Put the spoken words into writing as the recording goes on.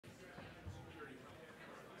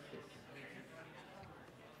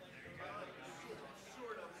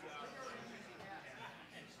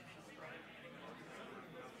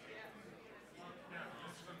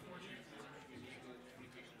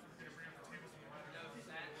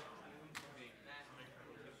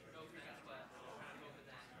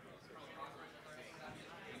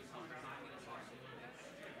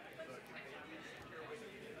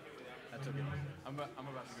I'm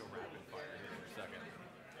about to go rapid fire here for a second.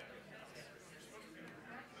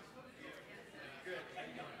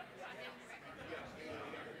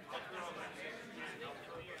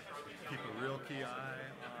 Keep a real key eye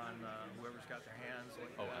on whoever's got their hands.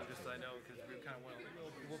 Like, just so I know, because we kind of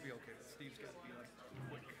we'll be okay. Steve's got to be like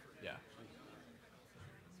quick. Yeah.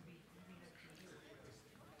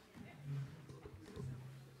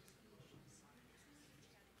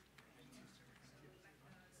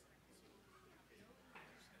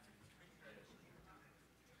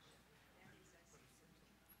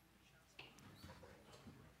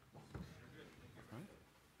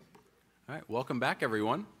 All right, welcome back,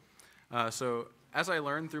 everyone. So as I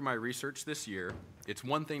learned through my research this year, it's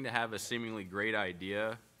one thing to have a seemingly great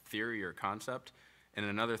idea, theory, or concept, and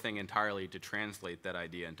another thing entirely to translate that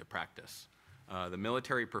idea into practice. The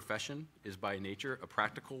military profession is by nature a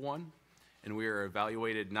practical one, and we are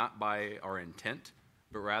evaluated not by our intent,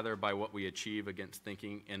 but rather by what we achieve against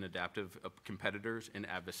thinking and adaptive competitors and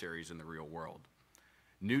adversaries in the real world.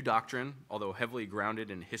 New doctrine, although heavily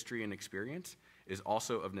grounded in history and experience, is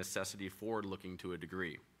also of necessity forward-looking to a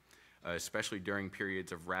degree, especially during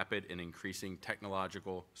periods of rapid and increasing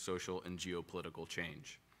technological, social, and geopolitical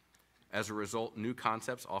change. As a result, new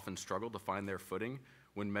concepts often struggle to find their footing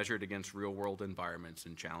when measured against real-world environments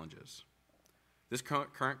and challenges. This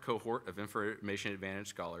current cohort of information advantage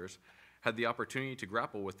scholars had the opportunity to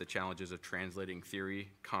grapple with the challenges of translating theory,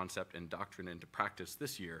 concept, and doctrine into practice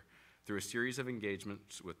this year through a series of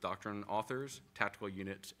engagements with doctrine authors, tactical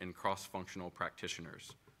units, and cross-functional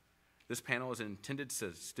practitioners. This panel is intended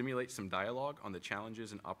to stimulate some dialogue on the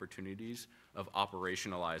challenges and opportunities of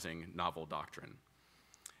operationalizing novel doctrine.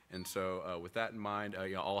 And so with that in mind,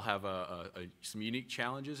 I'll have some unique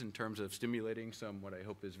challenges in terms of stimulating some what I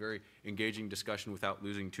hope is very engaging discussion without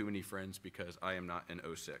losing too many friends because I am not an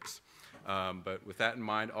 06. But with that in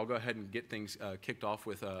mind, I'll go ahead and get things kicked off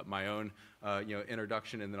with my own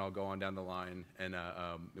introduction, and then I'll go on down the line and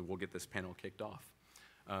we'll get this panel kicked off.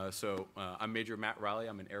 I'm Major Matt Reilly.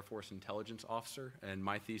 I'm an Air Force intelligence officer, and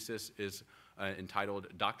my thesis is entitled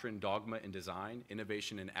Doctrine, Dogma, and Design,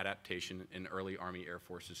 Innovation and Adaptation in Early Army Air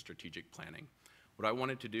Force's Strategic Planning. What I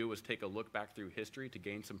wanted to do was take a look back through history to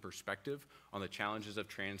gain some perspective on the challenges of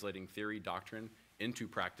translating theory, doctrine into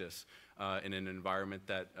practice in an environment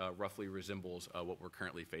that roughly resembles what we're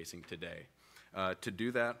currently facing today. To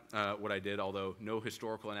do that, what I did, although no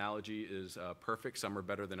historical analogy is perfect, some are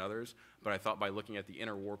better than others, but I thought by looking at the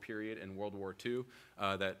interwar period in World War II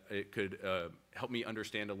that it could help me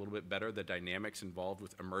understand a little bit better the dynamics involved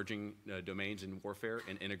with emerging domains in warfare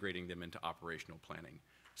and integrating them into operational planning.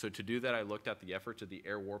 So to do that, I looked at the efforts of the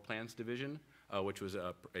Air War Plans Division, which was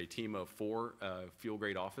a team of 4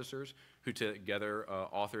 field-grade officers who together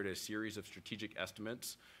authored a series of strategic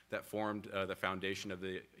estimates that formed the foundation of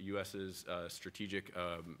the U.S.'s strategic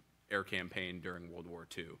air campaign during World War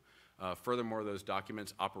II. Furthermore, those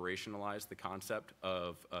documents operationalized the concept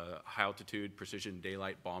of high-altitude precision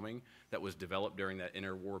daylight bombing that was developed during that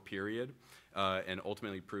interwar period and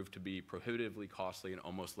ultimately proved to be prohibitively costly and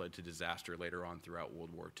almost led to disaster later on throughout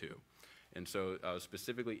World War II. And so I was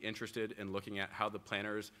specifically interested in looking at how the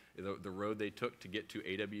planners, the road they took to get to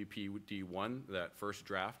AWPD-1, that first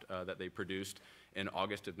draft that they produced in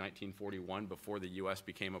August of 1941 before the U.S.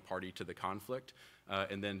 became a party to the conflict,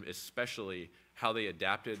 and then especially how they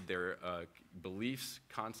adapted their beliefs,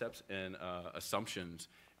 concepts, and assumptions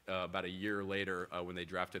about a year later when they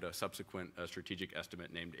drafted a subsequent strategic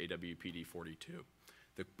estimate named AWPD-42.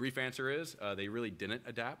 The brief answer is they really didn't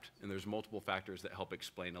adapt, and there's multiple factors that help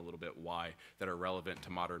explain a little bit why that are relevant to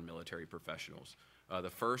modern military professionals. The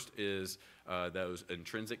first is those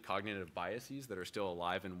intrinsic cognitive biases that are still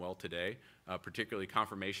alive and well today, particularly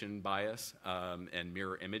confirmation bias and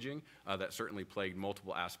mirror imaging that certainly plagued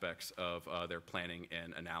multiple aspects of their planning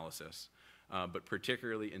and analysis. But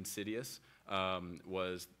particularly insidious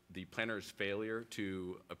was the planners' failure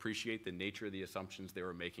to appreciate the nature of the assumptions they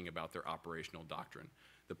were making about their operational doctrine.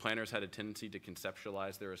 The planners had a tendency to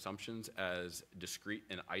conceptualize their assumptions as discrete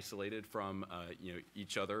and isolated from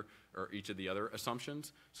each other or each of the other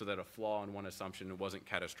assumptions, so that a flaw in one assumption wasn't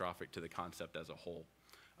catastrophic to the concept as a whole.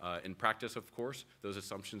 In practice, of course, those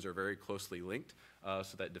assumptions are very closely linked,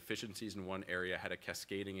 so that deficiencies in one area had a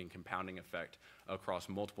cascading and compounding effect across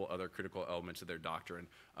multiple other critical elements of their doctrine,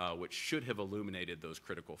 which should have illuminated those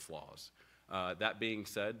critical flaws. That being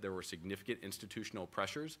said, there were significant institutional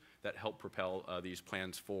pressures that helped propel these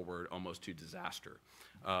plans forward almost to disaster.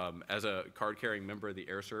 As a card-carrying member of the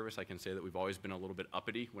Air Service, I can say that we've always been a little bit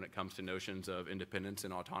uppity when it comes to notions of independence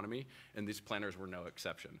and autonomy, and these planners were no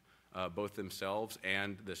exception. Both themselves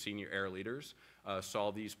and the senior air leaders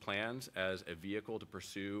saw these plans as a vehicle to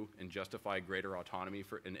pursue and justify greater autonomy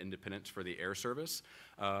and independence for the air service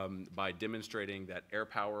by demonstrating that air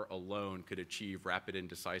power alone could achieve rapid and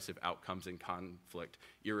decisive outcomes in conflict,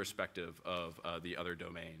 irrespective of the other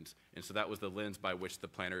domains. And so that was the lens by which the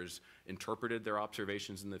planners interpreted their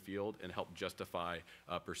observations in the field and helped justify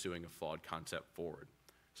pursuing a flawed concept forward.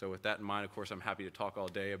 So with that in mind, of course, I'm happy to talk all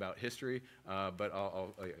day about history, but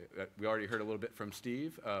we already heard a little bit from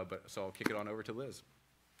Steve, so I'll kick it on over to Liz.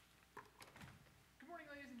 Good morning,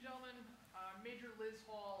 ladies and gentlemen. Major Liz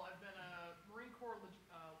Hall. I've been a Marine Corps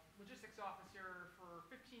logistics officer for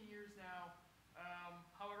 15 years now.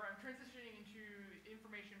 However, I'm transitioning into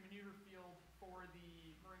information maneuver field for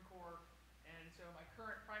the Marine Corps, and so my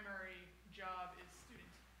current primary job is student.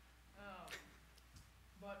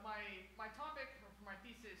 But my topic for my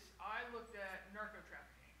thesis, I looked at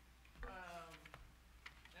narco-trafficking.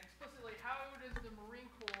 And explicitly, how does the Marine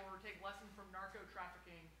Corps take lessons from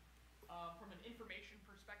narco-trafficking from an information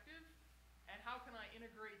perspective? And how can I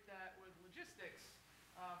integrate that with logistics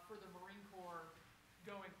for the Marine Corps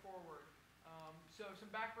going forward? So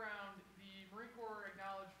some background, the Marine Corps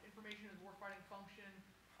acknowledged information as a warfighting function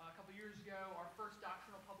a couple years ago. Our first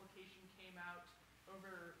doctrinal publication came out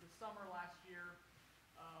over the summer last year.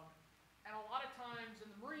 And a lot of times,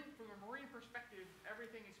 from a Marine perspective,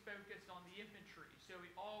 everything is focused on the infantry. So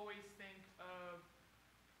we always think of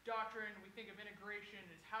doctrine, we think of integration,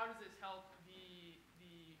 as how does this help the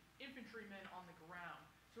infantrymen on the ground.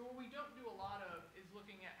 So what we don't do a lot of is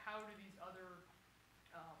looking at how do these other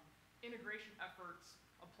integration efforts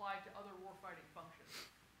apply to other warfighting functions.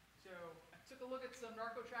 So I took a look at some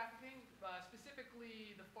narco-trafficking,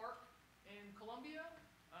 specifically the FARC in Colombia,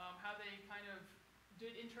 how they kind of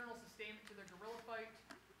did internal sustainment to their guerrilla fight,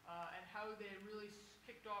 and how they really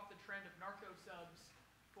kicked off the trend of narco subs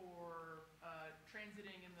for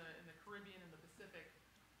transiting in the Caribbean and the Pacific.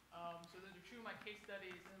 So those are two of my case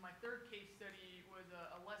studies. And my third case study was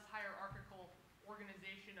a less hierarchical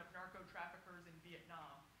organization of narco traffickers in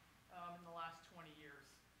Vietnam in the last 20 years.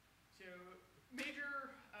 So major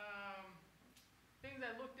things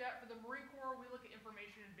I looked at for the Marine Corps, we look at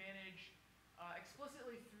information advantage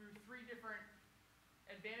explicitly through three different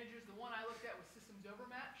advantages. The one I looked at was systems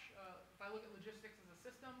overmatch. If I look at logistics as a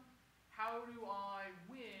system, how do I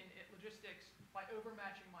win at logistics by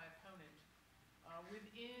overmatching my opponent?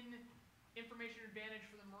 Within information advantage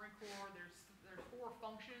for the Marine Corps, there's four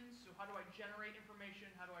functions. So how do I generate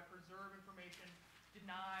information? How do I preserve information,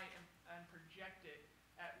 deny and project it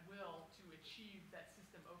at will to achieve that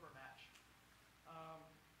system overmatch?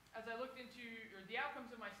 As I looked into the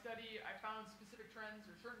outcomes of my study, I found specific trends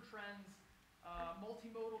or certain trends.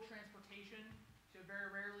 Multimodal transportation. So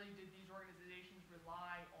very rarely did these organizations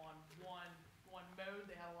rely on one mode.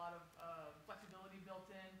 They had a lot of flexibility built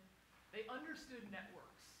in. They understood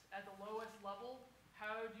networks. At the lowest level,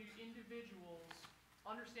 how do individuals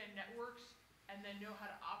understand networks and then know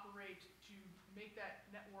how to operate to make that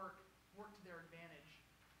network work to their advantage?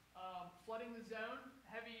 Flooding the zone,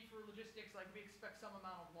 heavy for logistics, like we expect some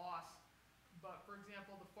amount of loss. But for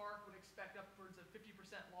example, the FARC would expect upwards of 50%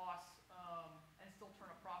 loss and still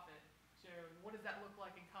turn a profit. So what does that look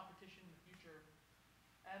like in competition in the future?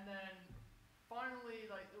 And then finally,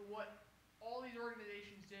 like what all these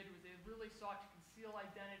organizations did was they really sought to conceal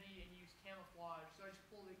identity and use camouflage. So I just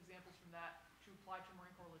pulled examples from that to apply to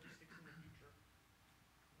Marine Corps logistics in the future.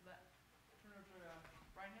 With that, turn it over to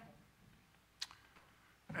Brian Hamel.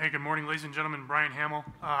 Hey, good morning, ladies and gentlemen. Brian Hamel.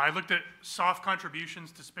 I looked at soft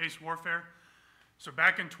contributions to space warfare. So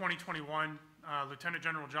back in 2021, Lieutenant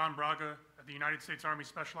General John Braga at the United States Army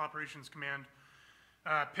Special Operations Command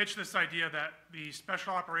pitched this idea that the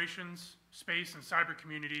special operations, space, and cyber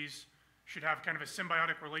communities should have kind of a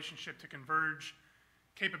symbiotic relationship to converge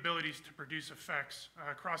capabilities to produce effects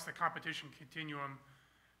across the competition continuum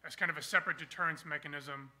as kind of a separate deterrence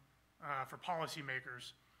mechanism for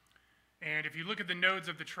policymakers. And if you look at the nodes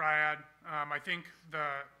of the triad, I think the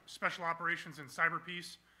special operations and cyber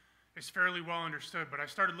piece is fairly well understood, but I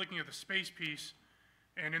started looking at the space piece,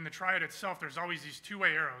 and in the triad itself, there's always these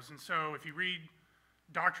two-way arrows. And so if you read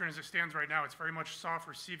doctrine as it stands right now, it's very much soft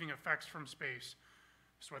receiving effects from space.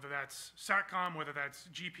 So whether that's SATCOM, whether that's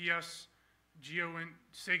GPS, GEOINT,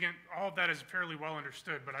 SIGINT, all of that is fairly well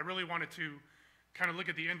understood, but I really wanted to kind of look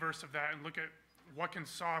at the inverse of that and look at what can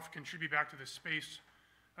soft contribute back to the space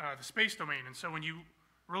domain. And so when you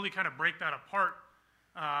really kind of break that apart,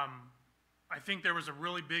 I think there was a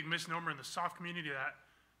really big misnomer in the soft community that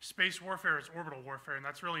space warfare is orbital warfare, and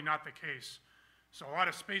that's really not the case. So a lot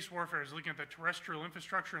of space warfare is looking at the terrestrial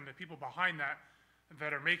infrastructure and the people behind that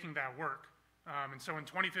that are making that work. And so in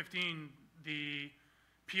 2015, the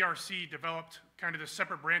PRC developed kind of this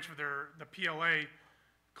separate branch of the PLA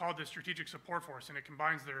called the Strategic Support Force, and it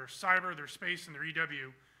combines their cyber, their space, and their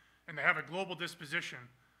EW, and they have a global disposition.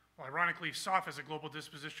 Well, ironically, SOF has a global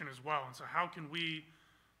disposition as well, and so how can we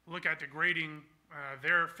look at degrading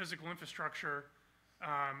their physical infrastructure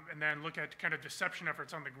and then look at kind of deception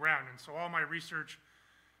efforts on the ground? And so all my research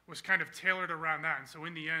was kind of tailored around that. And so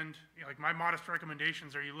in the end, you know, like my modest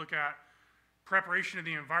recommendations are you look at preparation of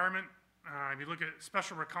the environment, you look at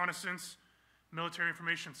special reconnaissance, military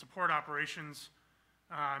information support operations,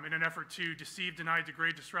 in an effort to deceive, deny,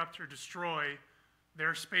 degrade, disrupt, or destroy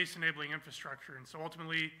their space-enabling infrastructure. And so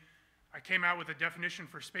ultimately, I came out with a definition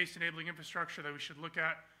for space-enabling infrastructure that we should look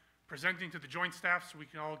at presenting to the Joint Staff so we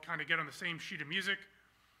can all kind of get on the same sheet of music.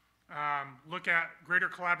 Look at greater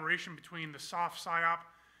collaboration between the SOF, PSYOP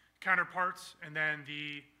counterparts and then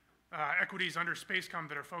the equities under SpaceCom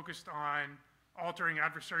that are focused on altering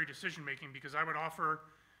adversary decision-making, because I would offer,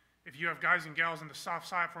 if you have guys and gals in the SOF,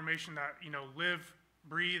 PSYOP formation that, you know, live,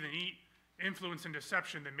 breathe, and eat influence and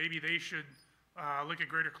deception, then maybe they should look at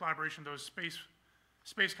greater collaboration, those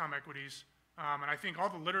SpaceCom equities. And I think all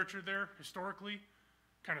the literature there historically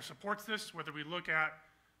kind of supports this, whether we look at,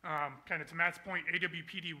 kind of to Matt's point,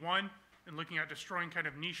 AWPD-1 and looking at destroying kind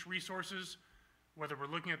of niche resources, whether we're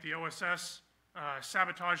looking at the OSS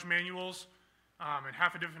sabotage manuals, and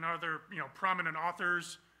half a different other, you know, prominent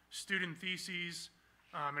authors, student theses,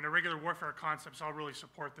 and irregular warfare concepts all really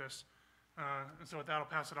support this. And so with that, I'll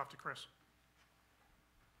pass it off to Chris.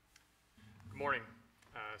 Good morning.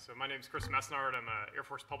 So my name is Chris Mesnard. I'm an Air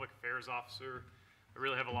Force Public Affairs Officer. I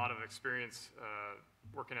really have a lot of experience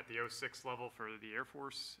working at the 06 level for the Air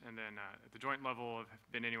Force, and then at the joint level,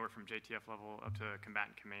 I've been anywhere from JTF level up to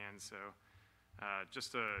combatant command. So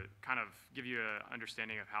just to kind of give you an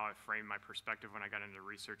understanding of how I framed my perspective when I got into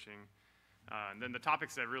researching. And then the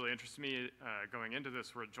topics that really interested me going into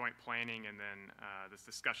this were joint planning, and then this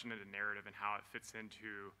discussion of the narrative and how it fits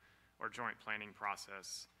into our joint planning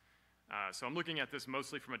process. So I'm looking at this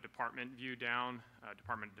mostly from a department view down,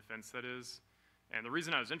 Department of Defense that is. And the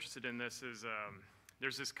reason I was interested in this is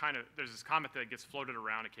there's this comment that gets floated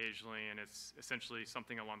around occasionally, and it's essentially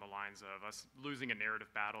something along the lines of us losing a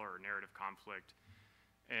narrative battle or a narrative conflict.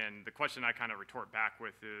 And the question I kind of retort back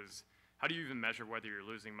with is, how do you even measure whether you're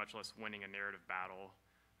losing, much less winning, a narrative battle?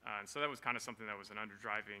 And so that was kind of something that was an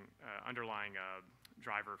underlying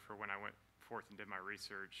driver for when I went forth and did my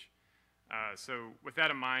research. So with that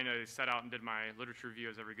in mind, I set out and did my literature review,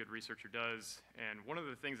 as every good researcher does. And one of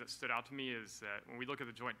the things that stood out to me is that when we look at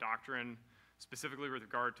the joint doctrine, specifically with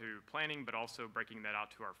regard to planning, but also breaking that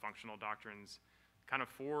out to our functional doctrines, kind of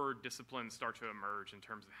 4 disciplines start to emerge in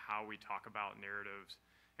terms of how we talk about narratives.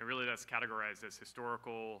 And really that's categorized as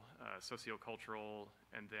historical, sociocultural,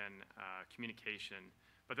 and then communication.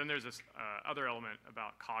 But then there's this other element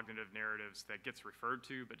about cognitive narratives that gets referred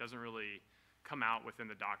to, but doesn't really come out within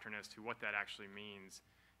the doctrine as to what that actually means.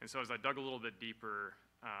 And so as I dug a little bit deeper,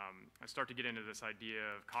 I start to get into this idea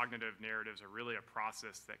of cognitive narratives are really a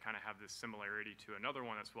process that kind of have this similarity to another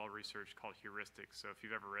one that's well researched called heuristics. So if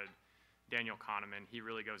you've ever read Daniel Kahneman, he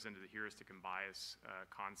really goes into the heuristic and bias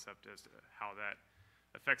concept as to how that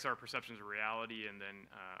affects our perceptions of reality and then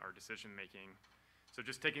our decision making. So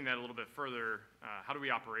just taking that a little bit further, how do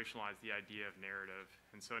we operationalize the idea of narrative?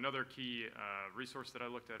 And so another key resource that I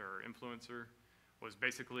looked at, or influencer, was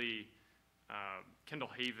basically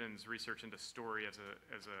Kendall Haven's research into story as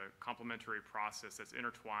a complementary process that's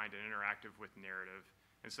intertwined and interactive with narrative.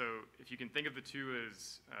 And so if you can think of the two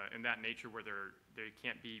as in that nature where they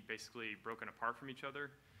can't be basically broken apart from each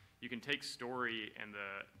other, you can take story and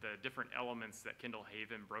the different elements that Kendall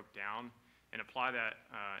Haven broke down and apply that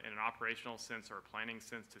in an operational sense or a planning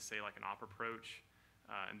sense to, say, like an op approach.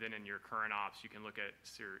 And then in your current ops, you can look at,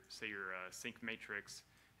 say, your sync matrix.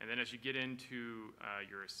 And then as you get into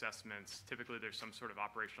your assessments, typically there's some sort of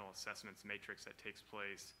operational assessments matrix that takes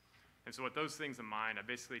place. And so with those things in mind, I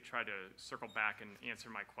basically try to circle back and answer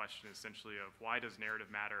my question essentially of why does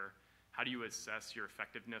narrative matter? How do you assess your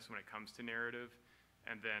effectiveness when it comes to narrative?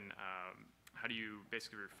 And then how do you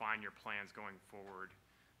basically refine your plans going forward?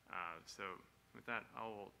 So with that,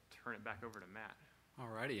 I'll turn it back over to Matt.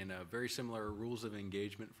 Alrighty, and very similar rules of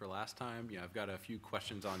engagement for last time. Yeah, I've got a few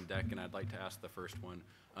questions on deck, and I'd like to ask the first one.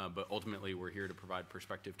 But ultimately, we're here to provide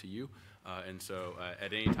perspective to you. And so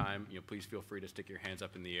at any time, please feel free to stick your hands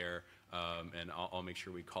up in the air, and I'll make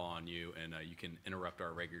sure we call on you, and you can interrupt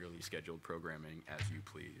our regularly scheduled programming as you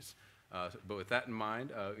please. But with that in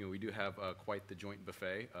mind, we do have quite the joint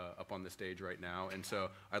buffet up on the stage right now. And so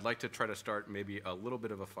I'd like to try to start maybe a little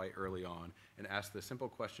bit of a fight early on and ask the simple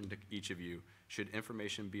question to each of you: should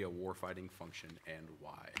information be a warfighting function, and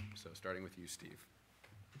why? So starting with you, Steve.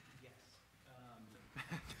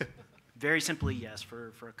 Very simply, yes,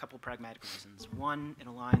 for a couple pragmatic reasons. One, it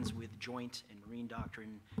aligns with joint and Marine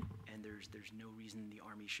doctrine, and there's no reason the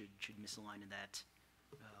Army should misalign in that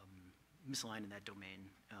domain.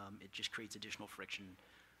 It just creates additional friction.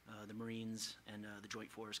 The Marines and the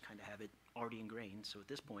Joint Force kind of have it already ingrained, so at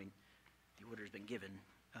this point, the order has been given.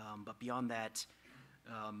 But beyond that,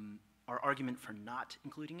 our argument for not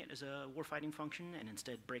including it as a warfighting function and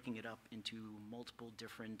instead breaking it up into multiple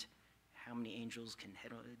different how many angels can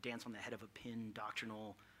dance on the head of a pin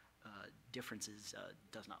doctrinal differences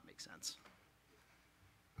does not make sense.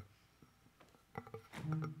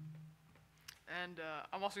 And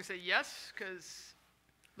I'm also going to say yes, because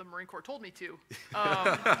the Marine Corps told me to.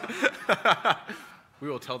 We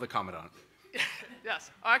will tell the Commandant.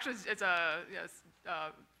 Yes. Actually, it's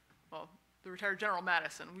well, the retired General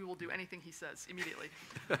Madison. We will do anything he says immediately.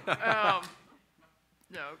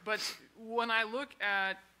 No, but when I look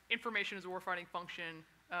at information as a warfighting function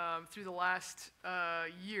through the last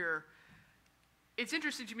year, it's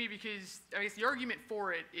interesting to me because I guess the argument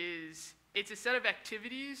for it is it's a set of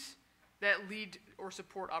activities that lead or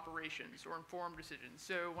support operations or inform decisions.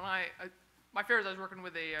 So when my affairs, I was working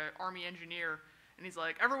with a Army engineer, and he's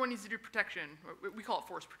like, everyone needs to do protection. We call it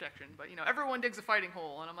force protection, but everyone digs a fighting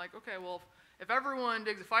hole. And I'm like, okay, well, if everyone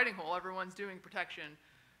digs a fighting hole, everyone's doing protection,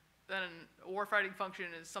 then a warfighting function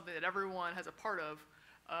is something that everyone has a part of.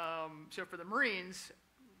 So for the Marines,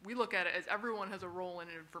 we look at it as everyone has a role in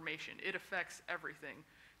information. It affects everything.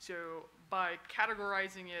 So by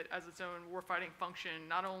categorizing it as its own warfighting function,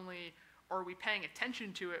 not only are we paying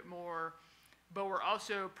attention to it more, but we're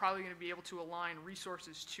also probably going to be able to align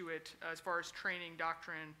resources to it as far as training,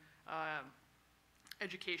 doctrine,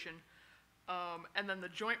 education. And then the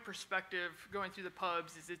joint perspective going through the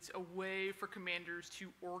pubs is it's a way for commanders to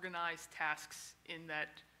organize tasks in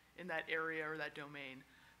that area or that domain.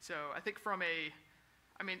 So I think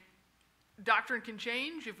doctrine can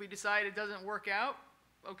change. If we decide it doesn't work out,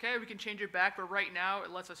 okay, we can change it back, but right now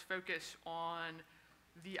it lets us focus on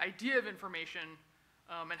the idea of information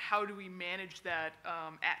and how do we manage that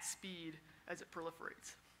at speed as it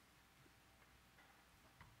proliferates.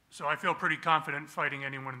 So I feel pretty confident fighting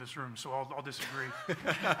anyone in this room, so I'll disagree.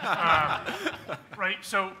 Right,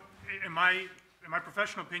 so in my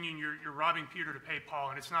professional opinion, you're robbing Peter to pay Paul,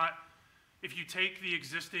 and it's not, if you take the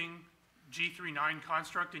existing G39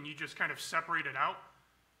 construct and you just kind of separate it out,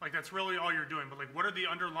 like that's really all you're doing, but like what are the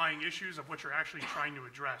underlying issues of what you're actually trying to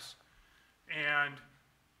address? And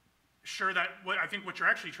sure, I think what you're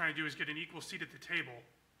actually trying to do is get an equal seat at the table,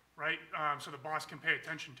 right? So the boss can pay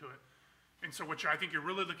attention to it. And so what I think you're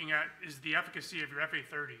really looking at is the efficacy of your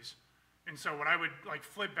FA-30s. And so what I would like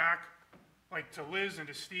flip back like to Liz and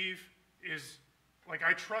to Steve is like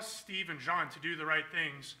I trust Steve and John to do the right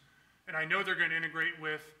things, and I know they're going to integrate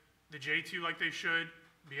with the J2 like they should,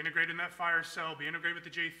 be integrated in that fire cell, be integrated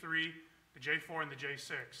with the J3, the J4, and the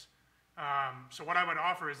J6. So what I would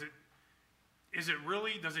offer is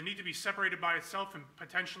does it need to be separated by itself, and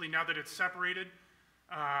potentially now that it's separated,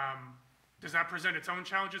 does that present its own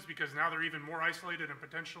challenges because now they're even more isolated and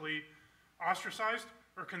potentially ostracized?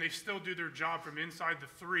 Or can they still do their job from inside the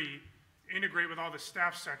three, integrate with all the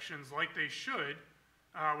staff sections like they should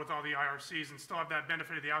with all the IRCs and still have that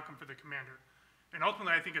benefit of the outcome for the commander? And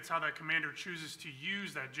ultimately, I think it's how that commander chooses to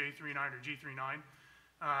use that J39 or G39.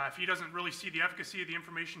 If he doesn't really see the efficacy of the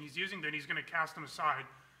information he's using, then he's going to cast them aside.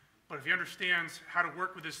 But if he understands how to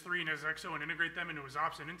work with his 3 and his XO and integrate them into his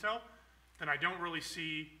ops and intel, then I don't really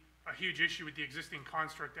see a huge issue with the existing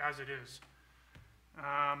construct as it is.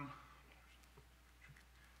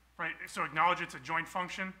 Right, so acknowledge it's a joint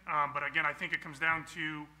function, but again, I think it comes down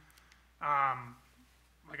to,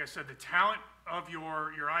 like I said, the talent of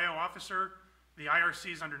your IO officer, the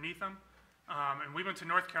IRCs underneath them. And we went to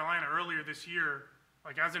North Carolina earlier this year,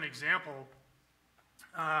 like as an example,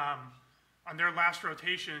 on their last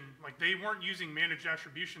rotation, like they weren't using managed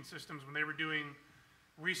attribution systems when they were doing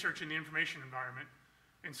research in the information environment.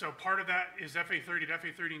 And so part of that is FA-30 to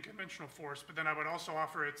FA-30 in conventional force, but then I would also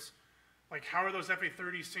offer it's like how are those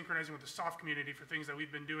FA-30s synchronizing with the soft community for things that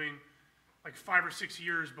we've been doing like 5 or 6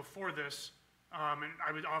 years before this, and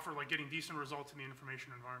I would offer like getting decent results in the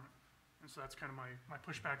information environment. And so that's kind of my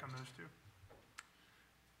pushback on those two.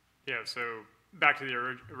 Yeah, so back to the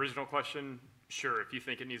original question, sure, if you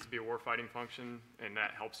think it needs to be a warfighting function and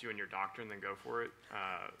that helps you in your doctrine, then go for it.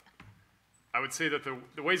 I would say that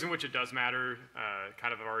the ways in which it does matter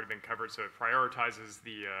kind of have already been covered. So it prioritizes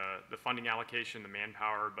the funding allocation, the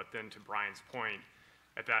manpower, but then to Brian's point,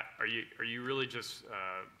 at that, are you really just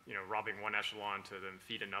robbing one echelon to then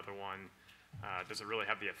feed another one? Does it really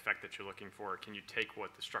have the effect that you're looking for? Can you take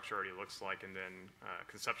what the structure already looks like and then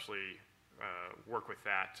conceptually work with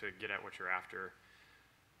that to get at what you're after.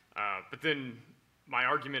 But then my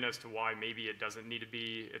argument as to why maybe it doesn't need to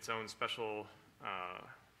be its own special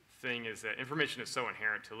thing is that information is so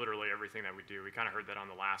inherent to literally everything that we do. We kind of heard that on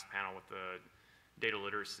the last panel with the data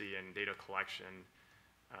literacy and data collection.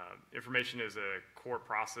 Information is a core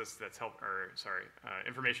process that's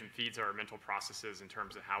information feeds our mental processes in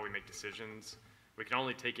terms of how we make decisions. We can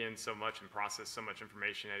only take in so much and process so much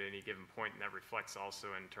information at any given point, and that reflects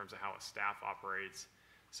also in terms of how a staff operates.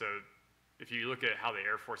 So if you look at how the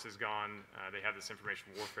Air Force has gone, they have this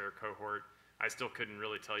information warfare cohort. I still couldn't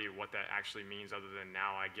really tell you what that actually means other than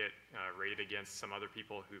now I get rated against some other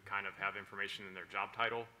people who kind of have information in their job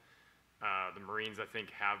title. The Marines, I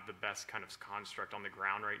think, have the best kind of construct on the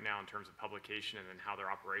ground right now in terms of publication and then how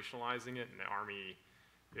they're operationalizing it. And the Army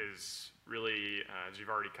is really, as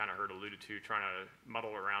you've already kind of heard alluded to, trying to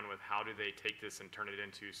muddle around with how do they take this and turn it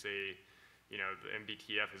into, say, you know, the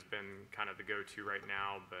MBTF has been kind of the go-to right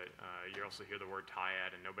now, but you also hear the word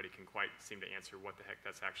TIAD and nobody can quite seem to answer what the heck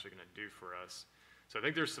that's actually going to do for us. So I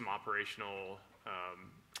think there's some operational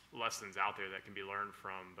lessons out there that can be learned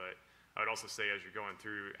from, but I would also say as you're going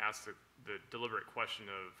through, ask the deliberate question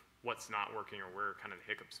of what's not working or where kind of the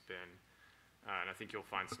hiccups been, and I think you'll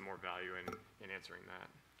find some more value in answering that.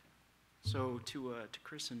 So to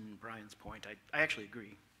Chris and Brian's point, I actually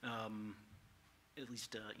agree, at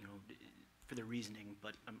least you know, for the reasoning,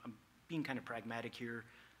 but I'm being kind of pragmatic here,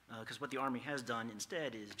 because what the Army has done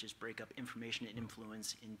instead is just break up information and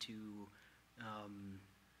influence into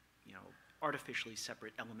you know, artificially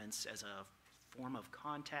separate elements as a form of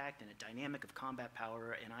contact and a dynamic of combat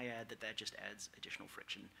power, and I add that just adds additional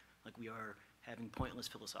friction. Like, we are having pointless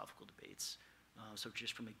philosophical debates. So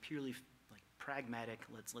just from a purely like pragmatic,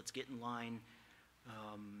 let's get in line,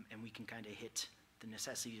 and we can kind of hit the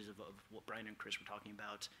necessities of what Brian and Chris were talking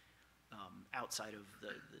about outside of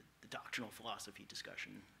the doctrinal philosophy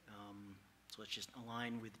discussion. So let's just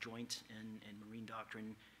align with joint and Marine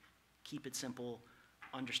doctrine, keep it simple,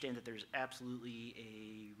 understand that there's absolutely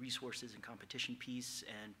a resources and competition piece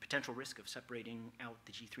and potential risk of separating out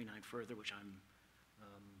the G39 further, which I'm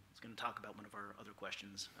going to talk about one of our other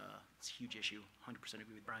questions. It's a huge issue, 100%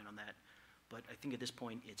 agree with Brian on that. But I think at this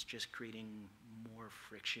point, it's just creating more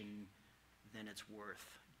friction than it's worth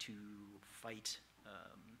to fight,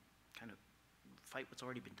 kind of fight what's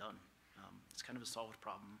already been done. It's kind of a solved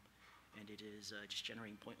problem, and it is just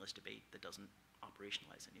generating pointless debate that doesn't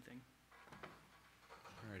operationalize anything.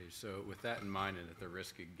 Alrighty, so with that in mind and at the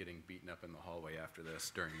risk of getting beaten up in the hallway after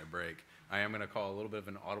this during the break, I am going to call a little bit of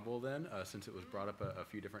an audible then, since it was brought up a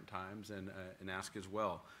few different times, and ask as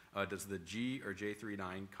well, does the G or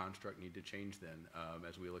J39 construct need to change then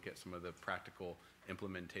as we look at some of the practical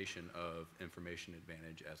implementation of information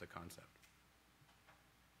advantage as a concept?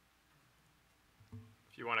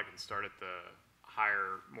 If you want, I can start at the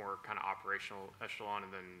higher, more kind of operational echelon,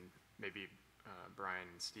 and then maybe Brian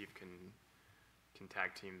and Steve can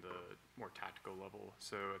tag team the more tactical level.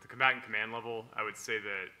 So at the combatant command level, I would say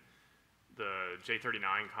that the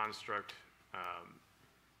J39 construct,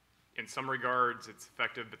 in some regards it's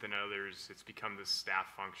effective, but then others it's become this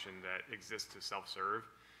staff function that exists to self-serve.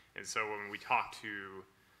 And so when we've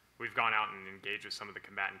gone out and engaged with some of the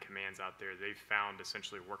combatant commands out there, they've found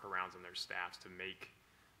essentially workarounds on their staffs to make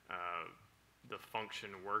the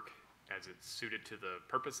function work as it's suited to the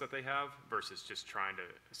purpose that they have versus just trying to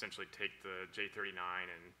essentially take the J39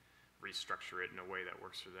 and restructure it in a way that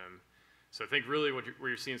works for them. So I think really where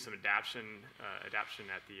you're seeing some adaption at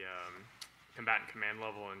the combatant command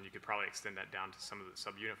level, and you could probably extend that down to some of the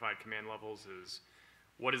sub-unified command levels, is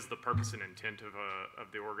what is the purpose and intent of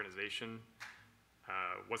the organization?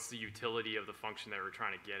 What's the utility of the function that we're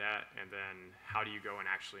trying to get at? And then how do you go and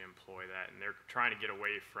actually employ that? And they're trying to get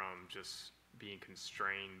away from just being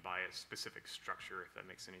constrained by a specific structure, if that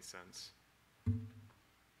makes any sense.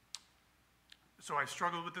 So I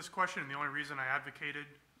struggled with this question, and the only reason I advocated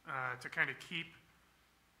to kind of keep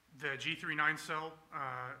the G39 cell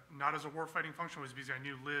not as a warfighting function was because I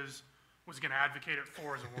knew Liz was going to advocate it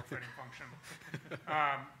for as a warfighting function.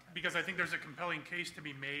 Because I think there's a compelling case to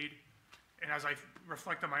be made, and as I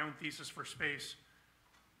reflect on my own thesis for space,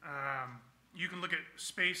 you can look at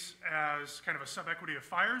space as kind of a sub-equity of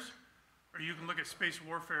fires, or you can look at space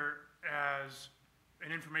warfare as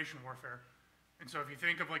an information warfare. And so if you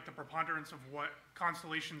think of like the preponderance of what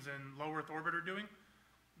constellations in low Earth orbit are doing,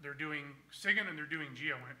 they're doing SIGINT and they're doing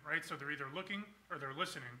GEOINT, right? So they're either looking or they're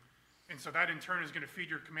listening. And so that in turn is going to feed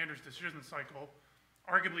your commander's decision cycle,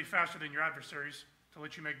 arguably faster than your adversaries, to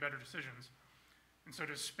let you make better decisions. And so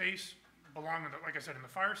does space belong, in the, like I said, in the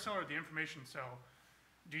fire cell or the information cell?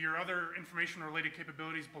 Do your other information-related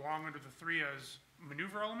capabilities belong under the three as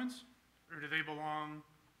maneuver elements? or do they belong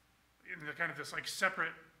in the kind of this like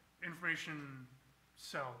separate information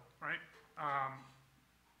cell, right? I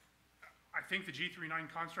think the G39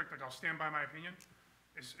 construct, like I'll stand by my opinion,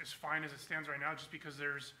 is fine as it stands right now, just because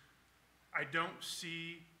I don't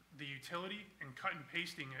see the utility in cut and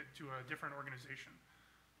pasting it to a different organization.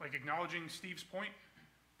 Like acknowledging Steve's point,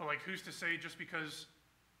 but like who's to say just because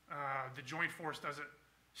the Joint Force does it,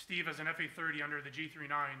 Steve as an FA-30 under the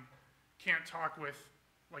G39 can't talk with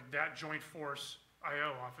like that Joint Force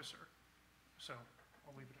IO officer. So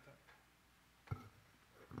I'll leave it at that.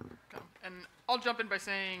 Okay. And I'll jump in by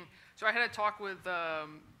saying, so I had a talk with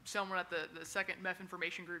someone at the second MEF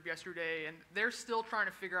information group yesterday, and they're still trying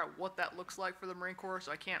to figure out what that looks like for the Marine Corps,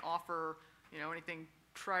 so I can't offer, you know, anything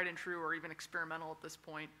tried and true or even experimental at this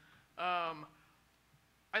point. I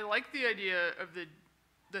like the idea of the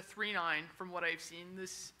 3.9 from what I've seen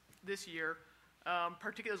this year,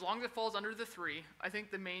 particularly as long as it falls under the 3. I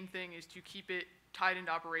think the main thing is to keep it tied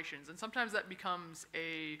into operations, and sometimes that becomes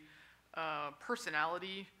a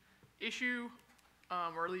personality issue,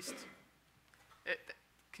 or at least it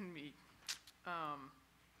can be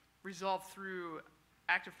resolved through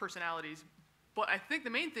active personalities. But I think the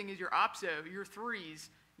main thing is your OPSO, your 3s,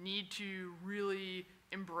 need to really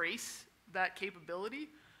embrace that capability.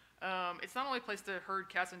 It's not only a place to herd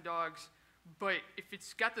cats and dogs, but if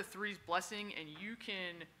it's got the 3's blessing and you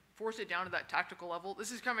can force it down to that tactical level,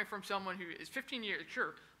 this is coming from someone who is 15 years,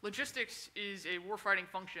 sure, logistics is a warfighting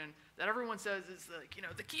function that everyone says is like, you know,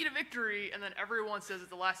 the key to victory, and then everyone says at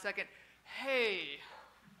the last second, hey,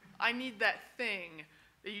 I need that thing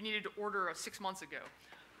that you needed to order 6 months ago.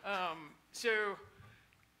 So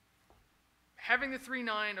having the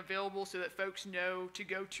 3.9 available so that folks know to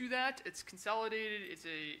go to that, it's consolidated,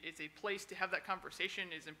 it's a place to have that conversation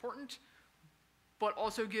is important, but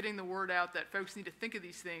also getting the word out that folks need to think of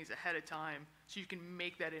these things ahead of time so you can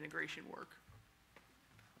make that integration work.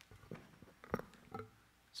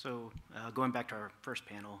 So going back to our first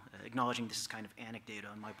panel, acknowledging this is kind of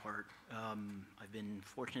anecdata on my part, I've been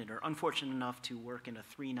fortunate or unfortunate enough to work in a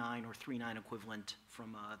 3.9 or 3.9 equivalent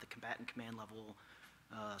from the combatant command level,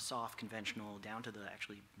 soft, conventional, down to the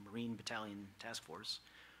actually Marine Battalion Task Force.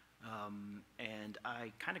 And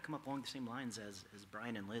I kind of come up along the same lines as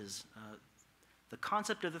Brian and Liz. The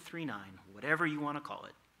concept of the 3.9, whatever you want to call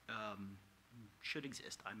it, should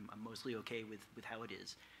exist. I'm mostly okay with how it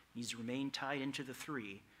is. It needs to remain tied into the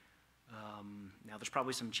 3. Now, there's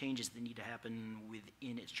probably some changes that need to happen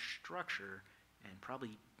within its structure, and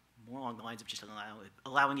probably more along the lines of just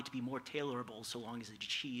allowing it to be more tailorable so long as it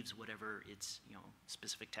achieves whatever its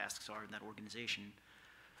specific tasks are in that organization.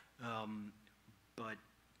 But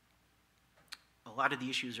a lot of the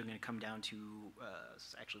issues are going to come down to,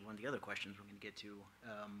 actually one of the other questions we're going to get to,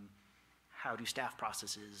 how do staff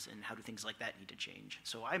processes and how do things like that need to change?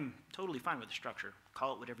 So I'm totally fine with the structure.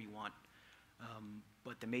 Call it whatever you want.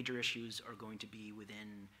 But the major issues are going to be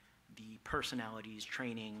within the personalities,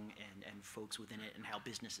 training, and folks within it, and how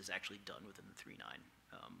business is actually done within the 3.9.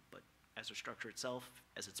 But as a structure itself,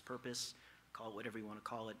 as its purpose, call it whatever you want to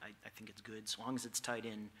call it, I think it's good, so long as it's tied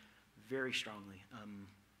in very strongly.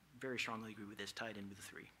 Very strongly agree with this, tied in with the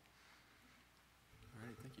 3. All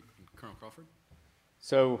right, thank you. Colonel Crawford?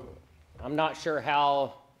 So I'm not sure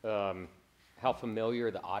how familiar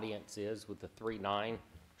the audience is with the 3.9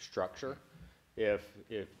 structure. If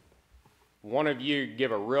one of you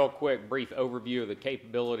give a real quick, brief overview of the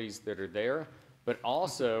capabilities that are there, but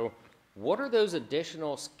also what are those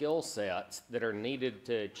additional skill sets that are needed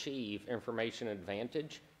to achieve information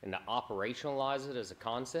advantage and to operationalize it as a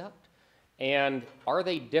concept? And are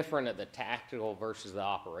they different at the tactical versus the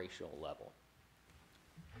operational level?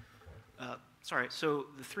 Sorry, so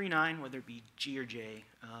the 3.9, whether it be G or J,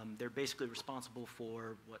 they're basically responsible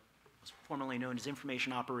for what was formerly known as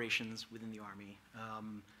information operations within the Army.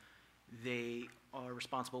 They are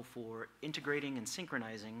responsible for integrating and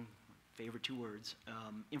synchronizing, favorite 2 words,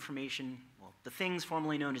 information, well, the things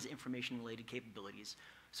formerly known as information-related capabilities.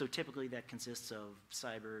 So typically that consists of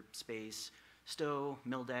cyber, space, STO,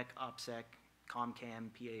 MILDEC, OPSEC,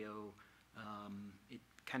 COMCAM, PAO. It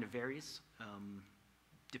kind of varies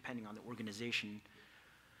depending on the organization.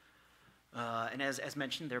 And as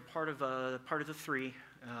mentioned, they're part of the 3,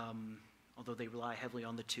 although they rely heavily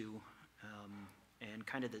on the 2. And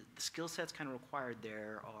kind of the skill sets kind of required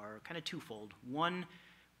there are kind of twofold. One,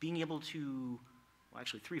 being able to, well,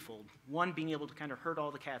 actually threefold. One, being able to kind of herd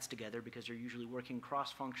all the cats together because you're usually working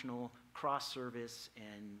cross-functional, cross-service,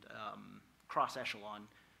 and cross-echelon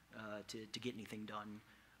to get anything done.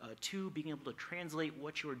 2, being able to translate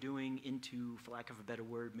what you're doing into, for lack of a better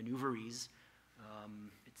word, maneuverese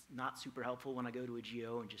It's not super helpful when I go to a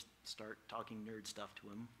GO and just start talking nerd stuff to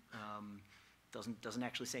him. Doesn't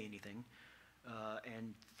actually say anything.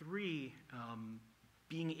 And 3,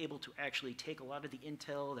 being able to actually take a lot of the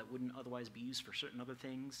intel that wouldn't otherwise be used for certain other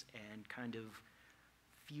things and kind of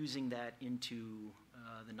fusing that into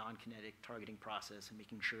the non-kinetic targeting process and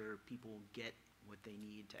making sure people get what they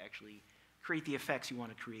need to actually create the effects you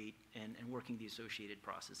want to create and working the associated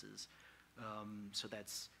processes. So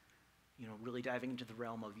that's, you know, really diving into the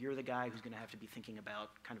realm of you're the guy who's going to have to be thinking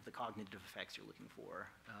about kind of the cognitive effects you're looking for,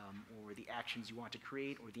 or the actions you want to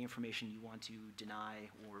create, or the information you want to deny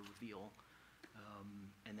or reveal.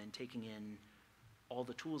 And then taking in all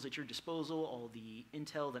the tools at your disposal, all the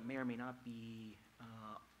intel that may or may not be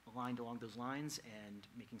aligned along those lines, and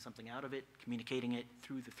making something out of it, communicating it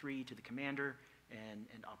through the 3 to the commander, and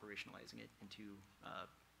operationalizing it into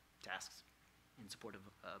tasks in support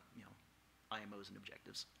of you know, IMOs and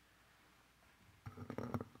objectives.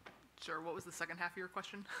 Sure, what was the second half of your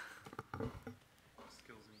question?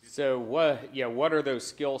 So what are those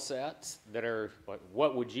skill sets that are,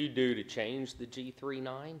 what would you do to change the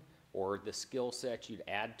G39, or the skill sets you'd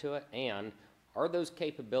add to it? And are those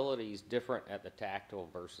capabilities different at the tactical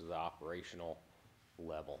versus the operational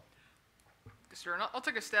level? Sure, and I'll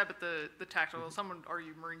take a stab at the tactical. Some would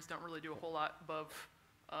argue Marines don't really do a whole lot above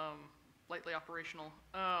lightly operational.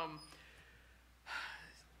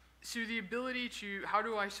 So the ability to, how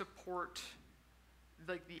do I support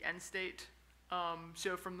like the end state?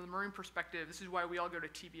 So from the Marine perspective, this is why we all go to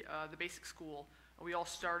the basic school. We all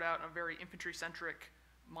start out in a very infantry-centric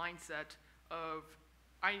mindset of,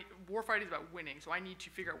 warfighting is about winning, so I need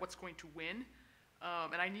to figure out what's going to win.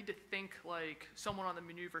 And I need to think like someone on the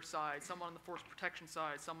maneuver side, someone on the force protection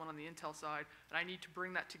side, someone on the intel side, and I need to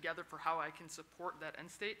bring that together for how I can support that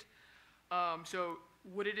end state. So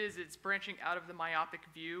what it is, it's branching out of the myopic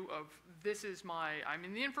view of this is I'm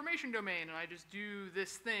in the information domain and I just do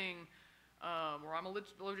this thing, or I'm a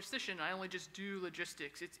logistician, I only just do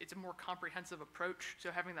logistics. It's a more comprehensive approach,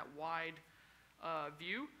 so having that wide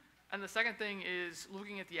view. And the second thing is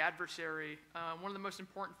looking at the adversary. One of the most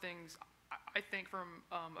important things I think from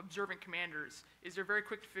observant commanders is they're very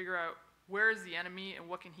quick to figure out where is the enemy and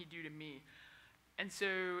what can he do to me. And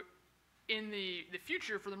so in the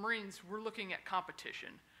future for the Marines, we're looking at competition.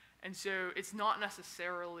 And so it's not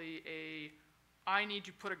necessarily I need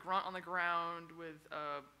to put a grunt on the ground with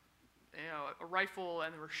a rifle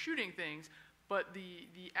and we're shooting things, but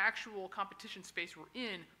the actual competition space we're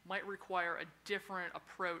in might require a different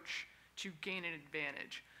approach to gain an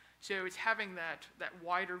advantage. So it's having that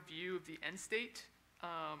wider view of the end state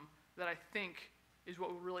that I think is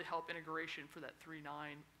what will really help integration for that 3-9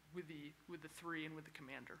 with the 3 and with the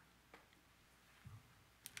commander.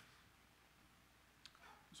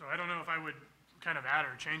 So I don't know if I would kind of add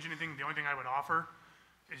or change anything. The only thing I would offer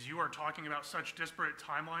is you are talking about such disparate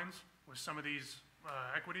timelines with some of these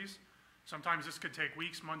equities. Sometimes this could take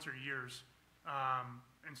weeks, months, or years.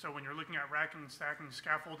 And so when you're looking at racking, stacking,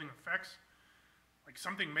 scaffolding effects, like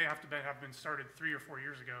something may have been started 3 or 4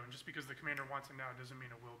 years ago, and just because the commander wants it now doesn't mean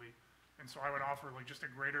it will be. And so I would offer like just a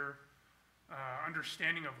greater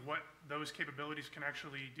understanding of what those capabilities can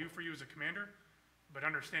actually do for you as a commander, but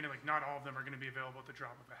understanding like not all of them are going to be available at the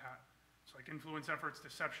drop of a hat. So like influence efforts,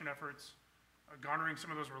 deception efforts, garnering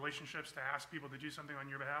some of those relationships to ask people to do something on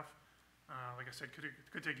your behalf. Like I said,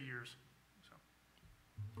 could take years. So.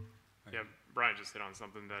 Yeah, Brian just hit on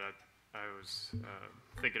something that I was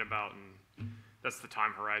thinking about, and that's the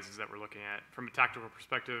time horizons that we're looking at. From a tactical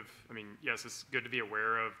perspective, I mean, yes, it's good to be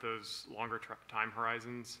aware of those longer time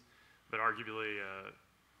horizons, but arguably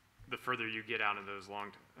the further you get out of those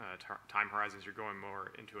long time horizons, you're going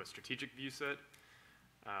more into a strategic view set.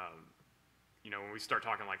 You know, when we start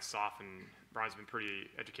talking like SOF, and Brian's been pretty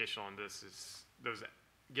educational on this, is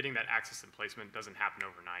getting that access and placement doesn't happen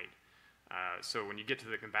overnight. So when you get to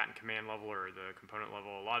the combatant command level or the component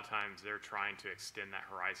level, a lot of times they're trying to extend that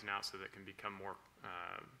horizon out so that it can become more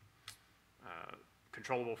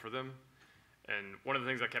controllable for them. And one of the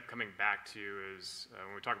things I kept coming back to is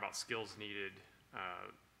when we talk about skills needed,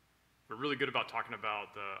 we're really good about talking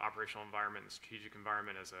about the operational environment and strategic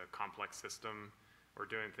environment as a complex system. We're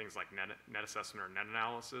doing things like net assessment or net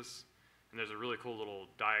analysis. And there's a really cool little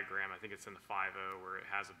diagram, I think it's in the 5.0, where it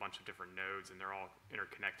has a bunch of different nodes and they're all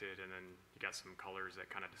interconnected, and then you got some colors that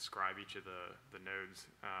kind of describe each of the nodes.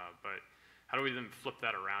 But how do we then flip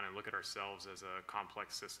that around and look at ourselves as a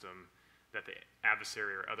complex system that the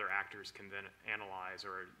adversary or other actors can then analyze,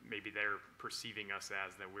 or maybe they're perceiving us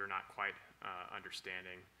as that we're not quite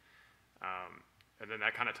understanding. And then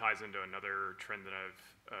that kind of ties into another trend that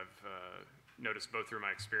I've noticed both through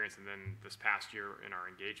my experience and then this past year in our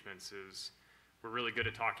engagements is We're really good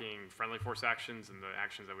at talking friendly force actions and the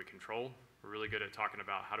actions that we control. We're really good at talking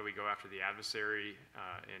about how do we go after the adversary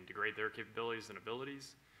and degrade their capabilities and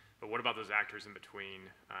abilities. But what about those actors in between?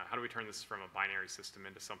 How do we turn this from a binary system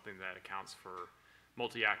into something that accounts for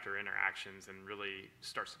multi-actor interactions and really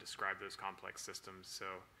starts to describe those complex systems? So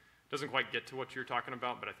it doesn't quite get to what you're talking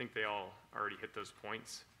about, but I think they all already hit those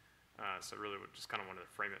points. So really just kind of wanted to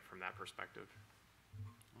frame it from that perspective.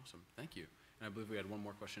 Awesome, thank you. And I believe we had one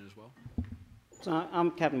more question as well. So I'm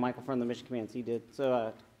Captain Michael from the Mission Command CDID.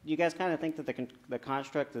 So you guys kind of think that the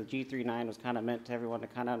construct of the G39 was kind of meant to everyone to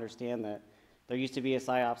kind of understand that there used to be a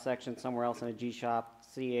PSYOP section somewhere else in a G shop,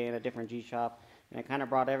 CA in a different G shop, and it kind of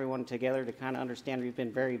brought everyone together to kind of understand we've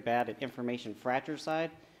been very bad at information fratricide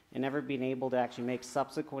and never been able to actually make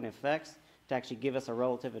subsequent effects to actually give us a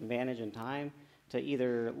relative advantage in time to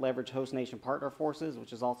either leverage host nation partner forces,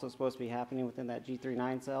 which is also supposed to be happening within that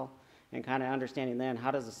G39 cell, and kind of understanding then how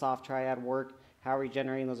does the soft triad work, how are we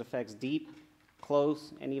generating those effects deep,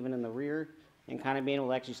 close, and even in the rear, and kind of being able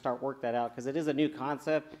to actually start work that out, because it is a new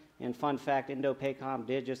concept. And fun fact, Indo-PACOM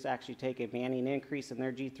did just actually take a manning increase in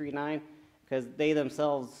their G39, because they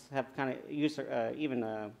themselves have kind of used, they've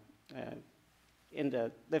kind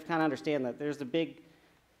of understand that there's a big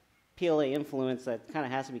PLA influence that kind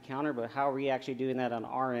of has to be countered, but how are we actually doing that on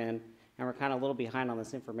our end? And we're kind of a little behind on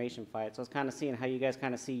this information fight. So I was kind of seeing how you guys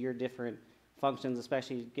kind of see your different functions,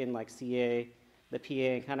 especially again like CA, the PA,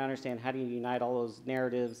 and kind of understand how do you unite all those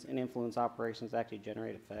narratives and influence operations to actually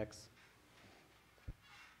generate effects.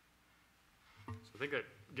 So I think it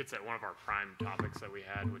gets at one of our prime topics that we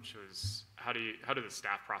had, which was how do the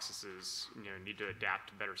staff processes need to adapt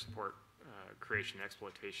to better support creation and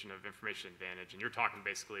exploitation of information advantage. And you're talking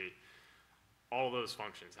basically all those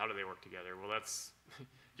functions. How do they work together? Well, that's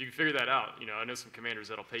you can figure that out. I know some commanders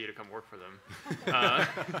that'll pay you to come work for them.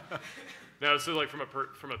 No, so like from a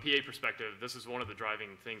PA perspective, this is one of the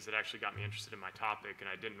driving things that actually got me interested in my topic, and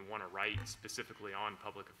I didn't want to write specifically on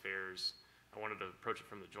public affairs. I wanted to approach it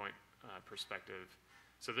from the joint perspective.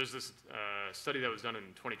 So there's this study that was done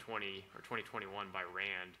in 2020 or 2021 by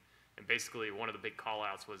RAND, and basically one of the big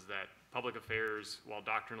call-outs was that public affairs, while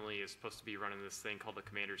doctrinally is supposed to be running this thing called the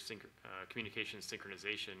commander's communications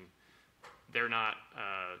synchronization, they're not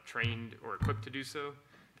trained or equipped to do so.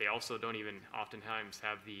 They also don't even oftentimes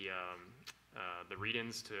have the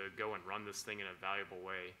read-ins to go and run this thing in a valuable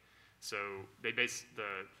way. So they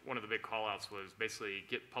one of the big call-outs was basically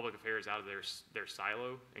get public affairs out of their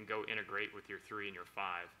silo and go integrate with your 3 and your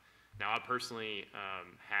 5. Now I personally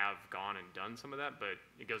have gone and done some of that, but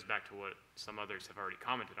it goes back to what some others have already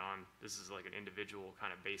commented on. This is like an individual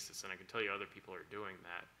kind of basis, and I can tell you other people are doing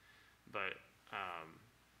that. But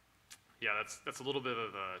yeah, that's a little bit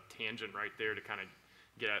of a tangent right there to kind of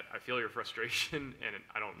get at. I feel your frustration, and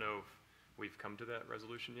I don't know if we've come to that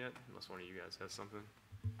resolution yet, unless one of you guys has something.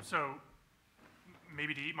 So,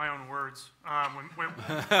 maybe to eat my own words,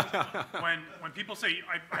 when people say,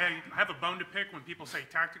 I have a bone to pick when people say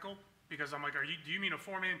tactical, because I'm like, do you mean a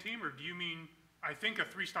 4-man team, or do you mean, I think a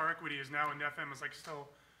 3-star equity is now in FM is like still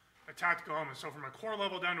a tactical element. So from a core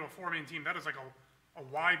level down to a 4-man team, that is like a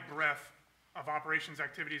wide breadth of operations,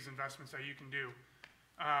 activities, investments that you can do.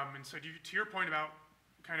 And so to your point about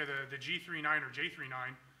kind of the G39 or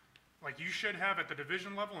J39, like you should have at the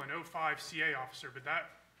division level an 05 CA officer, but that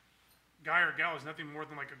guy or gal is nothing more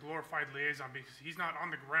than like a glorified liaison because he's not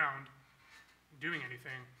on the ground doing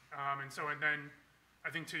anything. And then I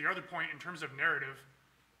think to your other point, in terms of narrative,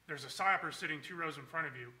 there's a PSYOPer sitting 2 rows in front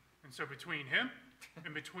of you. And so between him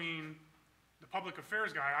and between the public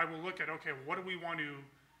affairs guy, I will look at, okay, what do we want to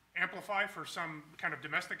amplify for some kind of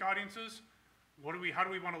domestic audiences? How do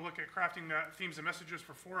we want to look at crafting the themes and messages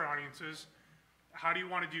for foreign audiences? How do you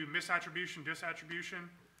want to do misattribution, disattribution?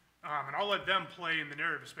 And I'll let them play in the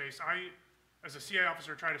narrative space. I, as a CA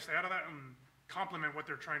officer, try to stay out of that and complement what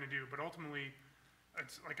they're trying to do. But ultimately,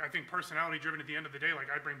 it's like I think personality driven at the end of the day. Like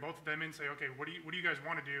I bring both of them in, say, okay, what do you guys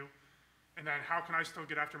want to do? And then how can I still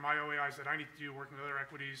get after my OAIs that I need to do working with other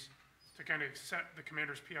equities to kind of set the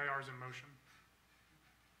commander's PIRs in motion?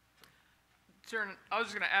 Sure, I was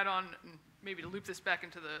just going to add on, maybe to loop this back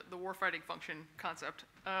into the warfighting function concept.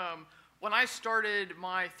 When I started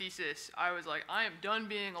my thesis, I was like, I am done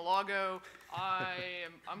being a logo.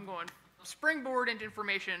 I'm going springboard into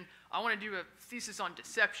information. I want to do a thesis on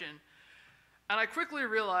deception. And I quickly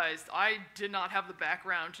realized I did not have the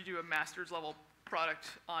background to do a master's level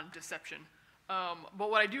product on deception. But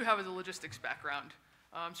what I do have is a logistics background.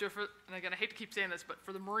 And again, I hate to keep saying this, but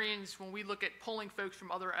for the Marines, when we look at pulling folks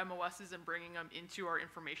from other MOSs and bringing them into our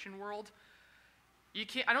information world,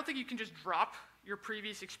 I don't think you can just drop your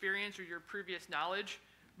previous experience or your previous knowledge,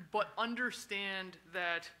 but understand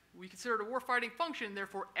that we consider it a warfighting function,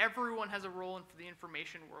 therefore everyone has a role in the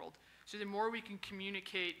information world. So the more we can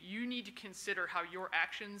communicate, you need to consider how your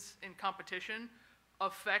actions in competition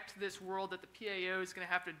affect this world that the PAO is going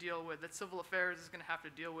to have to deal with, that civil affairs is going to have to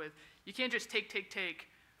deal with. You can't just take.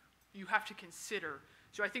 You have to consider.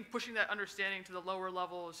 So I think pushing that understanding to the lower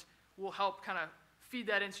levels will help kind of feed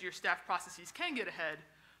that into your staff processes, can get ahead,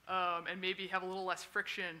 and maybe have a little less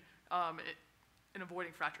friction in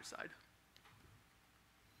avoiding fratricide.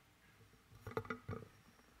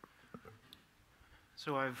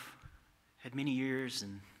 So I've had many years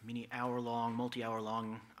and many hour-long,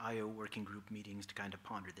 multi-hour-long IO working group meetings to kind of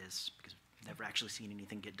ponder this, because I've never actually seen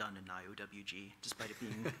anything get done in IOWG, despite it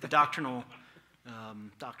being the doctrinal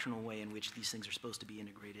way in which these things are supposed to be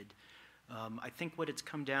integrated. I think what it's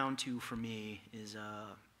come down to for me is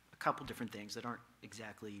a couple different things that aren't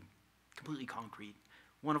exactly completely concrete.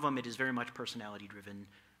 One of them, it is very much personality-driven.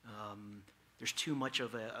 There's too much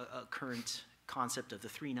of a current concept of the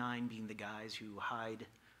 3-9 being the guys who hide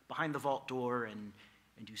behind the vault door and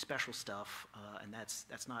do special stuff, and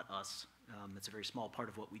that's not us. That's a very small part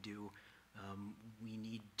of what we do. We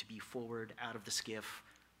need to be forward out of the skiff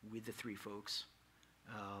with the 3 folks.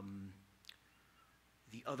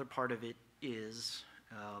 The other part of it is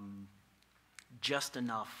just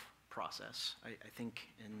enough process. I think,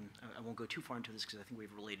 and I won't go too far into this because I think we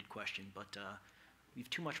have a related question, but we have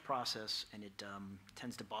too much process and it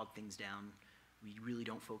tends to bog things down. We really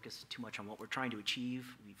don't focus too much on what we're trying to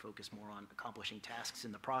achieve. We focus more on accomplishing tasks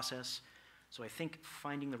in the process. So I think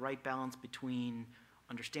finding the right balance between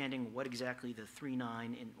understanding what exactly the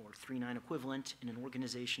 3-9 or 3-9 equivalent in an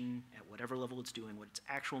organization at whatever level it's doing, what its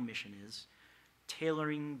actual mission is,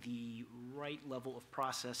 tailoring the right level of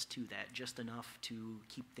process to that, just enough to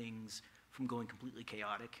keep things from going completely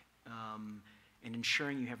chaotic, and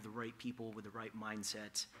ensuring you have the right people with the right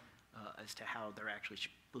mindset as to how they're actually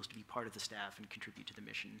supposed to be part of the staff and contribute to the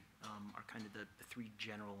mission are kind of the 3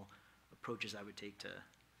 general approaches I would take to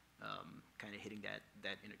kind of hitting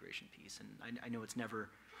that integration piece. And I know it's never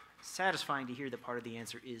satisfying to hear that part of the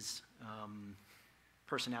answer is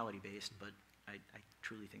personality-based, but I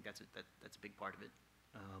truly think that's a big part of it.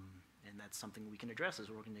 And that's something we can address as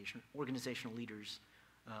organizational leaders,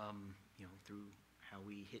 through how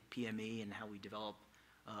we hit PME and how we develop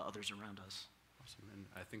others around us. Awesome, and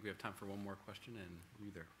I think we have time for one more question, and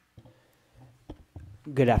you there.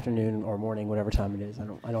 Good afternoon or morning, whatever time it is.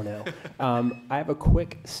 I don't know. I have a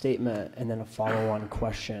quick statement and then a follow-on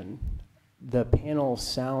question. The panel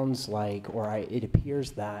sounds like, it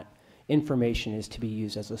appears that information is to be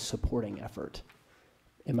used as a supporting effort.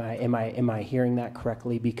 Am I hearing that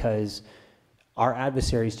correctly? Because our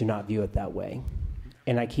adversaries do not view it that way.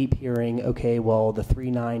 And I keep hearing, okay, well, the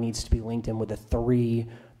 3-9 needs to be linked in with a 3.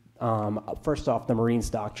 First off, the Marines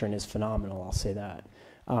doctrine is phenomenal, I'll say that.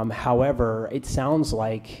 However, it sounds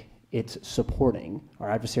like it's supporting. Our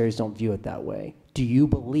adversaries don't view it that way. Do you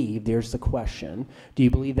believe, there's the question, do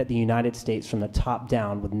you believe that the United States from the top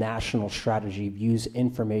down with national strategy views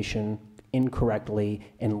information incorrectly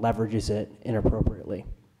and leverages it inappropriately?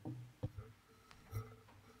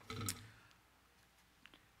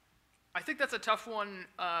 I think that's a tough one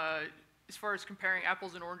as far as comparing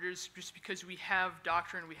apples and oranges, just because we have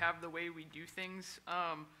doctrine, we have the way we do things.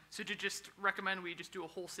 So to just recommend we just do a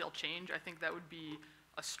wholesale change, I think that would be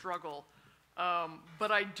a struggle.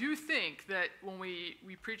 But I do think that when we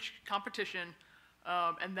preach competition,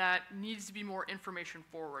 and that needs to be more information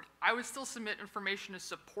forward, I would still submit information as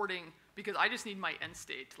supporting, because I just need my end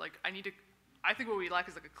state. Like I think what we lack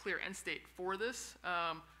is like a clear end state for this,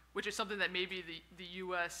 which is something that maybe the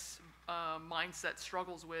U.S. Mindset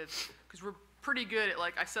struggles with, because we're pretty good at,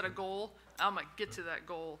 like, I set a goal, I'm gonna get to that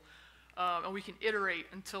goal, and we can iterate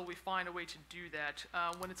until we find a way to do that.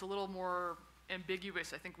 When it's a little more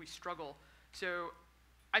ambiguous, I think we struggle. So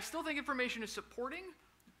I still think information is supporting,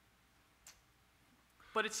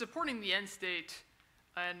 but it's supporting the end state,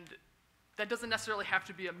 and that doesn't necessarily have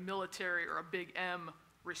to be a military or a big M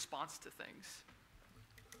response to things.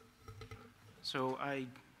 So I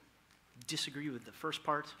disagree with the first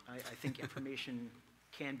part. I think information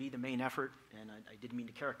can be the main effort, and I didn't mean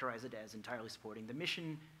to characterize it as entirely supporting. The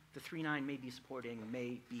mission the 3-9 may be supporting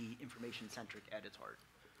may be information-centric at its heart.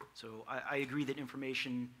 So I agree that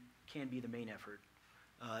information can be the main effort.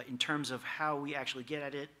 In terms of how we actually get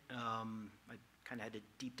at it, I kind of had to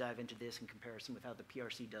deep dive into this in comparison with how the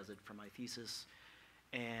PRC does it for my thesis.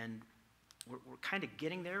 And we're kind of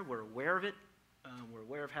getting there. We're aware of it. We're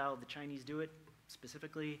aware of how the Chinese do it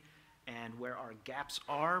specifically and where our gaps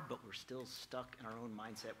are, but we're still stuck in our own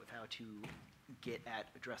mindset with how to get at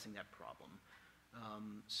addressing that problem.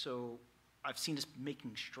 So I've seen us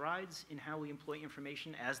making strides in how we employ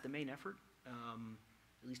information as the main effort,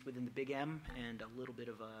 at least within the Big M, and a little bit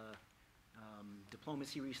of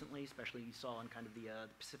diplomacy recently, especially you saw on kind of the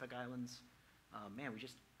Pacific Islands. Man, we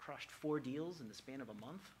just crushed 4 deals in the span of a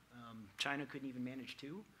month. China couldn't even manage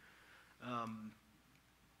 2.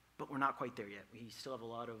 But we're not quite there yet. We still have a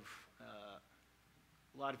lot of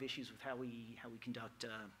issues with how we conduct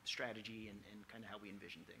strategy and kind of how we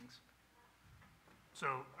envision things.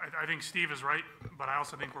 So I think Steve is right, but I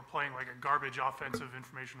also think we're playing like a garbage offensive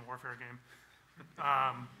information warfare game.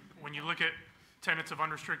 When you look at tenets of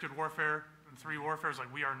unrestricted warfare and 3 warfares,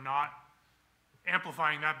 like we are not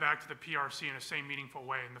amplifying that back to the PRC in a same meaningful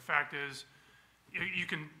way. And the fact is, you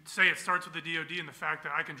can say it starts with the DoD and the fact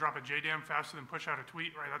that I can drop a JDAM faster than push out a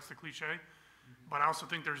tweet, right? That's the cliche. But I also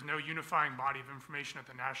think there's no unifying body of information at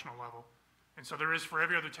the national level. And so there is for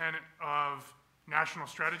every other tenet of national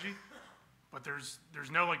strategy, but there's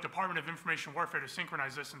no like Department of Information Warfare to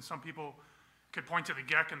synchronize this, and some people could point to the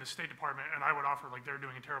GEC and the State Department, and I would offer like they're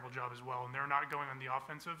doing a terrible job as well, and they're not going on the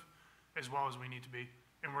offensive as well as we need to be,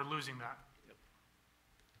 and we're losing that. Yep.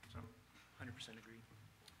 So, 100% agree.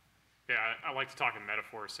 Yeah, I like to talk in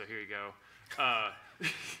metaphors, so here you go.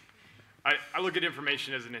 I look at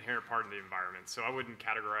information as an inherent part of the environment, so I wouldn't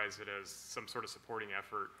categorize it as some sort of supporting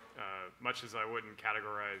effort, much as I wouldn't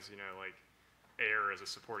categorize, like air as a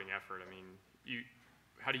supporting effort. I mean,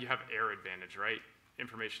 how do you have air advantage, right?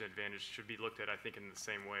 Information advantage should be looked at, I think, in the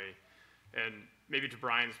same way. And maybe to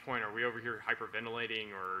Brian's point, are we over here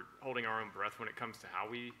hyperventilating or holding our own breath when it comes to how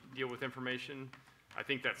we deal with information? I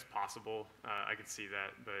think that's possible. I could see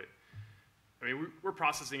that, but I mean, we're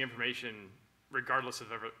processing information regardless of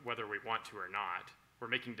whether we want to or not. We're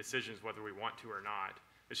making decisions whether we want to or not.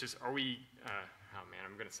 It's just, are we, oh man,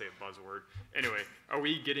 I'm gonna say a buzzword. Anyway, are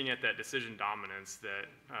we getting at that decision dominance that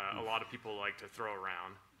a lot of people like to throw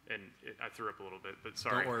around? And I threw up a little bit, but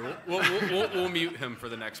sorry. Don't worry, we'll mute him for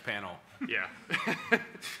the next panel. Yeah.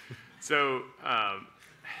 So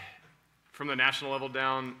from the national level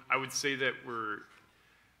down, I would say that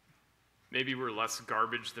maybe we're less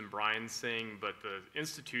garbage than Brian's saying, but the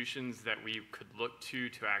institutions that we could look to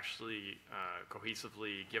actually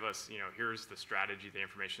cohesively give us, here's the strategy, the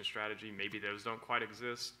information strategy, maybe those don't quite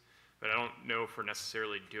exist. But I don't know if we're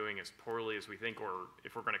necessarily doing as poorly as we think, or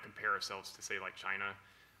if we're going to compare ourselves to, say, like China,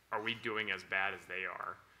 are we doing as bad as they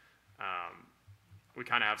are? We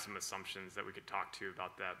kind of have some assumptions that we could talk to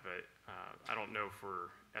about that, but I don't know if we're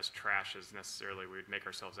as trash as necessarily we would make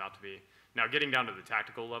ourselves out to be. Now, getting down to the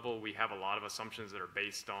tactical level, we have a lot of assumptions that are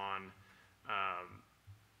based on,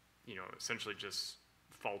 essentially just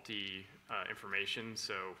faulty information.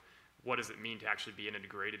 So what does it mean to actually be in a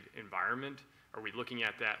degraded environment? Are we looking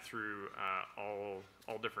at that through all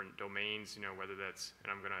different domains, whether that's,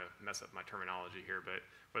 and I'm going to mess up my terminology here, but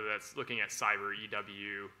whether that's looking at cyber,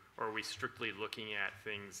 EW, or are we strictly looking at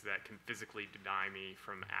things that can physically deny me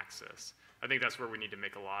from access? I think that's where we need to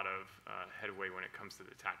make a lot of headway when it comes to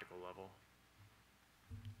the tactical level.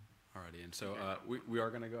 Alrighty, and so we are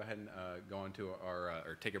going to go ahead and go into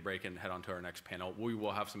or take a break and head on to our next panel. We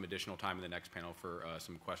will have some additional time in the next panel for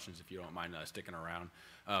some questions if you don't mind sticking around.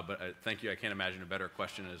 But thank you. I can't imagine a better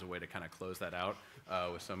question as a way to kind of close that out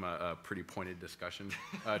with some pretty pointed discussion.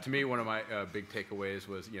 To me, one of my big takeaways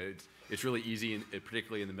was, it's really easy,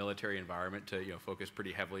 particularly in the military environment, to focus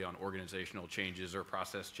pretty heavily on organizational changes or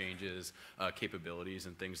process changes, capabilities,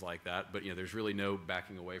 and things like that. But there's really no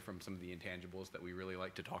backing away from some of the intangibles that we really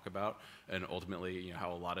like to talk about, and ultimately,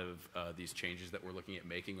 how a lot of these changes that we're looking at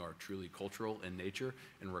making are truly cultural in nature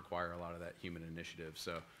and require a lot of that human initiative.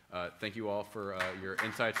 So thank you all for your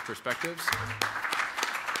insights, perspectives.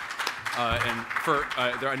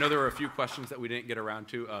 I know there were a few questions that we didn't get around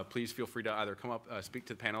to. Please feel free to either come up, speak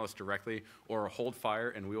to the panelists directly, or hold fire,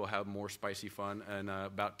 and we will have more spicy fun in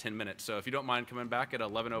about 10 minutes. So if you don't mind coming back at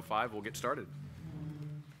 11:05, we'll get started.